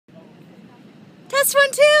Test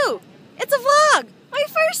one too! It's a vlog! My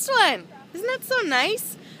first one! Isn't that so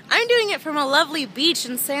nice? I'm doing it from a lovely beach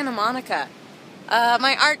in Santa Monica.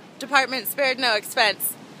 My art department spared no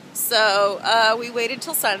expense. So we waited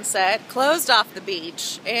till sunset, closed off the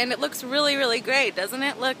beach, and it looks really, really great, doesn't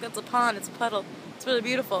it? Look, that's a pond, it's a puddle. It's really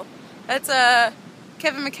beautiful. That's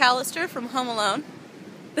Kevin McAllister from Home Alone.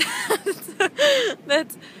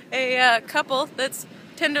 That's a couple that's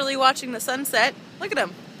tenderly watching the sunset. Look at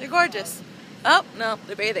them, they're gorgeous. Oh, no,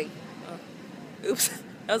 they're bathing. Oh. Oops,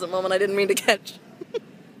 that was a moment I didn't mean to catch.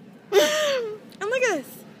 And look at this.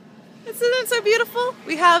 Isn't it so beautiful?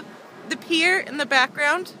 We have the pier in the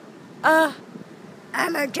background. I'm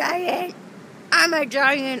a giant. I'm a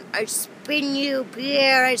giant. I spin you,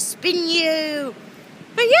 pier. I spin you.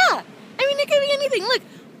 But yeah, I mean, it could be anything. Look,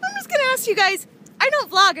 I'm just going to ask you guys. I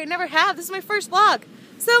don't vlog. I never have. This is my first vlog.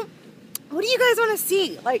 So, what do you guys want to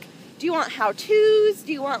see? Like, do you want how-tos?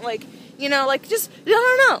 Do you want, like, you know, like, just, I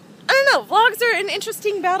don't know. I don't know, vlogs are an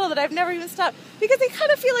interesting battle that I've never even stopped, because I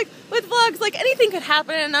kind of feel like with vlogs, like anything could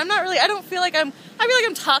happen, and I don't feel like I feel like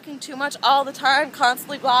I'm talking too much all the time,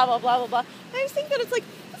 constantly blah, blah, blah, blah, blah. And I just think that it's like,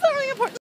 it's not really important.